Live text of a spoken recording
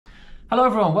Hello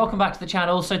everyone, welcome back to the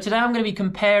channel. So today I'm going to be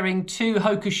comparing two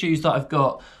Hoka shoes that I've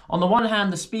got. On the one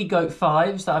hand, the Speedgoat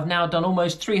 5s that I've now done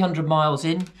almost 300 miles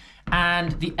in,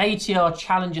 and the ATR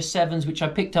Challenger 7s, which I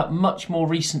picked up much more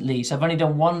recently. So I've only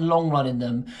done one long run in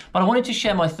them. But I wanted to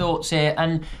share my thoughts here,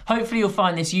 and hopefully you'll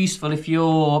find this useful if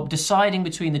you're deciding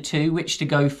between the two, which to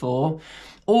go for.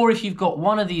 Or if you've got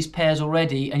one of these pairs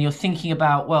already and you're thinking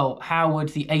about, well, how would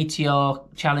the ATR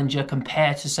Challenger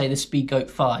compare to, say, the Speedgoat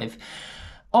 5?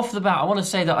 Off the bat, I want to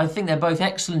say that I think they're both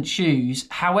excellent shoes.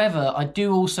 However, I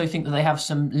do also think that they have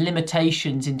some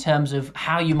limitations in terms of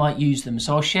how you might use them.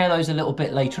 So I'll share those a little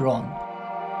bit later on.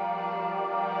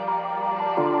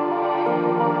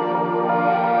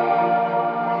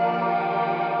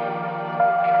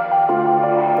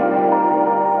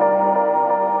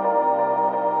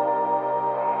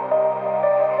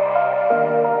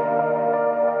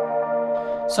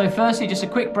 So firstly, just a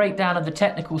quick breakdown of the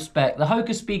technical spec. The Hoka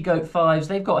Speedgoat 5s,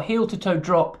 they've got a heel-to-toe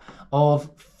drop of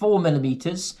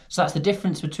 4mm. So that's the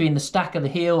difference between the stack of the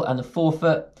heel and the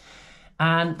forefoot.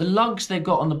 And the lugs they've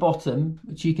got on the bottom,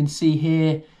 which you can see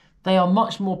here, they are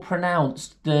much more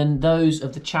pronounced than those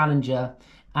of the Challenger.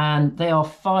 And they are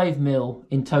 5mm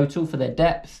in total for their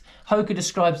depth. Hoka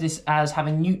describes this as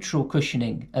having neutral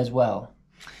cushioning as well.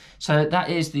 So that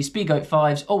is the Speedgoat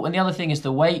 5s. Oh, and the other thing is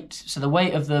the weight. So the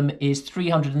weight of them is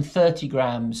 330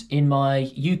 grams in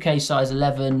my UK size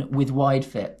 11 with wide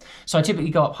fit. So I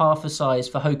typically go up half a size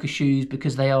for Hoka shoes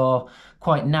because they are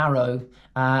quite narrow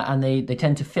and they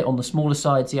tend to fit on the smaller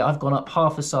side. So yeah, I've gone up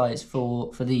half a size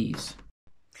for these.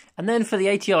 And then for the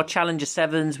ATR Challenger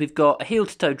 7s, we've got a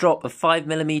heel-to-toe drop of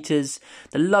 5mm.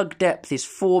 The lug depth is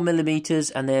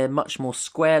 4mm, and they're much more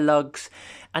square lugs.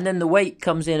 And then the weight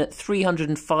comes in at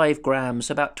 305 grams,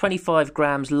 so about 25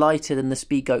 grams lighter than the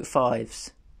Speedgoat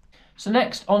 5s. So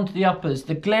next, on to the uppers.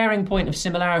 The glaring point of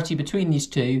similarity between these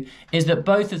two is that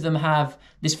both of them have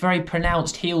this very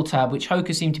pronounced heel tab, which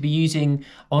Hoka seem to be using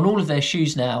on all of their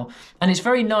shoes now. And it's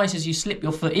very nice as you slip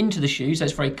your foot into the shoe, so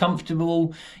it's very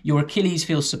comfortable. Your Achilles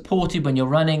feels supported when you're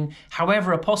running.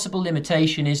 However, a possible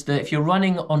limitation is that if you're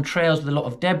running on trails with a lot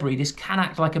of debris, this can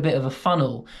act like a bit of a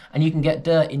funnel and you can get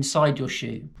dirt inside your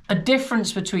shoe. A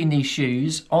difference between these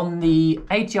shoes, on the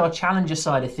ATR Challenger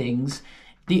side of things,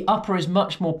 the upper is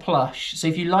much more plush. So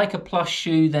if you like a plush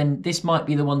shoe, then this might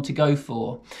be the one to go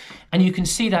for. And you can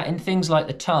see that in things like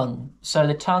the tongue. So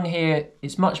the tongue here,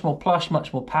 it's much more plush,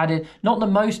 much more padded. Not the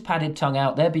most padded tongue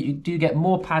out there, but you do get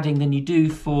more padding than you do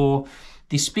for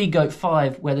the Speedgoat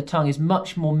 5, where the tongue is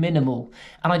much more minimal.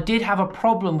 And I did have a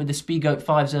problem with the Speedgoat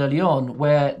 5s early on,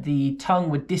 where the tongue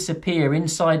would disappear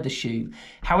inside the shoe.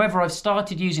 However, I've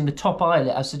started using the top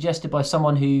eyelet, as suggested by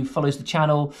someone who follows the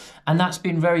channel, and that's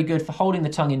been very good for holding the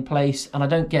tongue in place, and I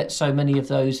don't get so many of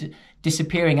those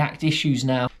disappearing act issues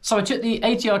now. So I took the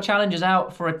ATR Challengers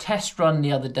out for a test run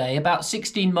the other day, about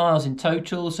 16 miles in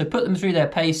total, so put them through their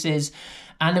paces,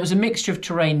 and there was a mixture of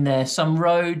terrain there, some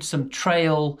road, some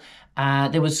trail.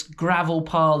 There was gravel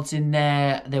paths in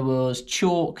there, there was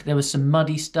chalk, there was some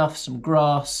muddy stuff, some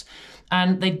grass,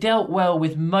 and they dealt well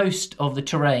with most of the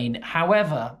terrain.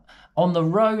 However, on the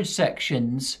road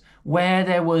sections where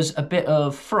there was a bit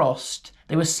of frost,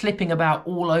 they were slipping about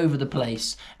all over the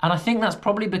place. And I think that's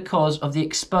probably because of the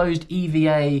exposed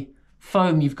EVA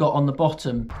foam you've got on the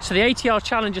bottom. So the ATR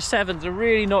Challenger 7s are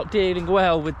really not dealing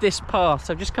well with this path.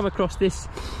 So I've just come across this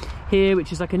here,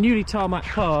 which is like a newly tarmac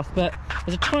path, but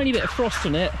there's a tiny bit of frost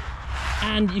on it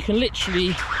and you can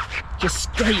literally just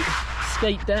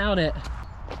skate down it.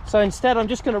 So instead I'm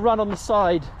just going to run on the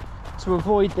side to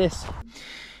avoid this.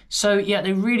 So yeah,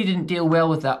 they really didn't deal well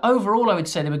with that. Overall, I would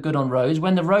say they were good on roads.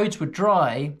 When the roads were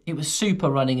dry, it was super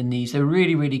running in these. They were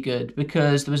really, really good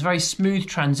because there was very smooth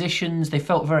transitions. They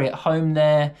felt very at home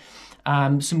there.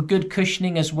 Some good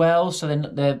cushioning as well, so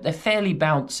they're fairly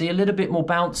bouncy, a little bit more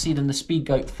bouncy than the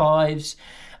Speedgoat 5s.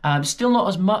 Still not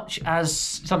as much as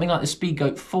something like the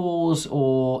Speedgoat 4s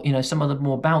or, you know, some other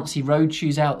more bouncy road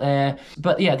shoes out there.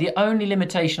 But yeah, the only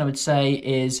limitation I would say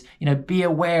is, you know, be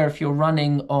aware if you're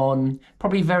running on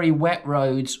probably very wet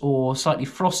roads or slightly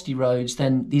frosty roads,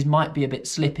 then these might be a bit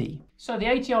slippy. So the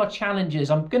ATR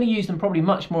Challengers, I'm going to use them probably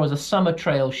much more as a summer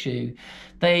trail shoe.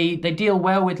 They deal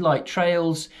well with light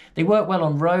trails. They work well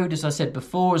on road, as I said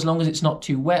before, as long as it's not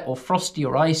too wet or frosty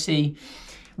or icy.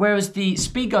 Whereas the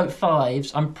Speedgoat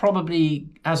 5s, I'm probably,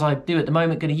 as I do at the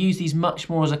moment, going to use these much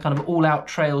more as a kind of all-out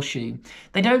trail shoe.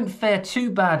 They don't fare too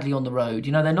badly on the road.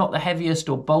 You know, they're not the heaviest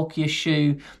or bulkiest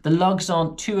shoe. The lugs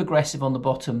aren't too aggressive on the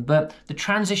bottom, but the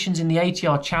transitions in the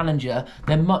ATR Challenger,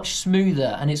 they're much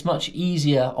smoother and it's much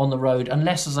easier on the road,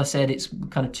 unless, as I said, it's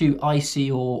kind of too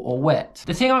icy or wet.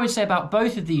 The thing I would say about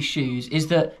both of these shoes is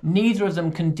that neither of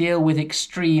them can deal with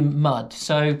extreme mud.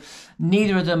 So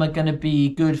neither of them are going to be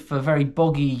good for very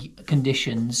boggy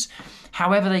conditions.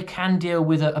 However, they can deal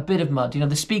with a bit of mud. You know,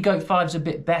 the Speedgoat 5's a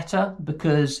bit better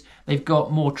because they've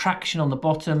got more traction on the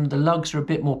bottom. The lugs are a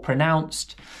bit more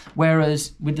pronounced.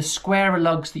 Whereas with the squarer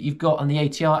lugs that you've got on the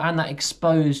ATR and that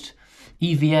exposed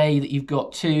EVA that you've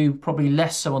got too, probably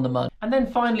less so on the mud. And then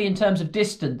finally, in terms of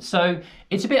distance, so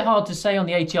it's a bit hard to say on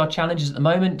the ATR Challengers at the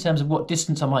moment in terms of what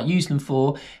distance I might use them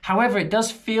for. However, it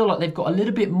does feel like they've got a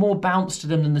little bit more bounce to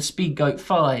them than the Speedgoat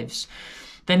 5s.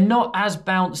 They're not as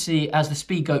bouncy as the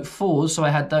Speedgoat 4s, so I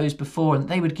had those before, and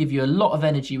they would give you a lot of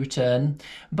energy return.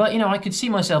 But, you know, I could see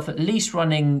myself at least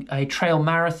running a trail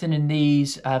marathon in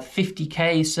these,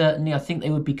 50K certainly, I think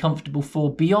they would be comfortable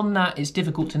for. Beyond that, it's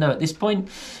difficult to know at this point.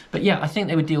 But yeah, I think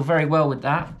they would deal very well with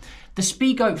that. The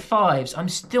Speedgoat 5s, I'm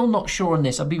still not sure on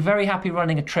this. I'd be very happy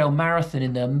running a trail marathon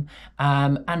in them,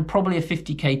 and probably a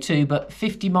 50K too, but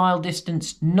 50-mile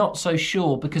distance, not so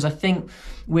sure, because I think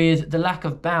with the lack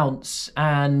of bounce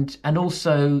and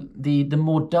also the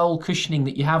more dull cushioning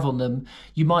that you have on them,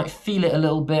 you might feel it a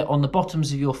little bit on the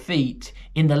bottoms of your feet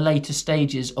in the later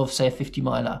stages of, say, a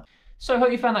 50-miler. So I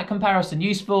hope you found that comparison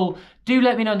useful. Do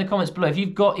let me know in the comments below if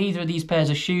you've got either of these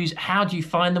pairs of shoes. How do you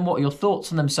find them? What are your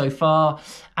thoughts on them so far?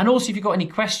 And also, if you've got any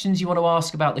questions you want to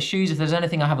ask about the shoes, if there's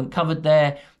anything I haven't covered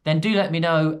there, then do let me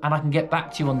know and I can get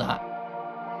back to you on that.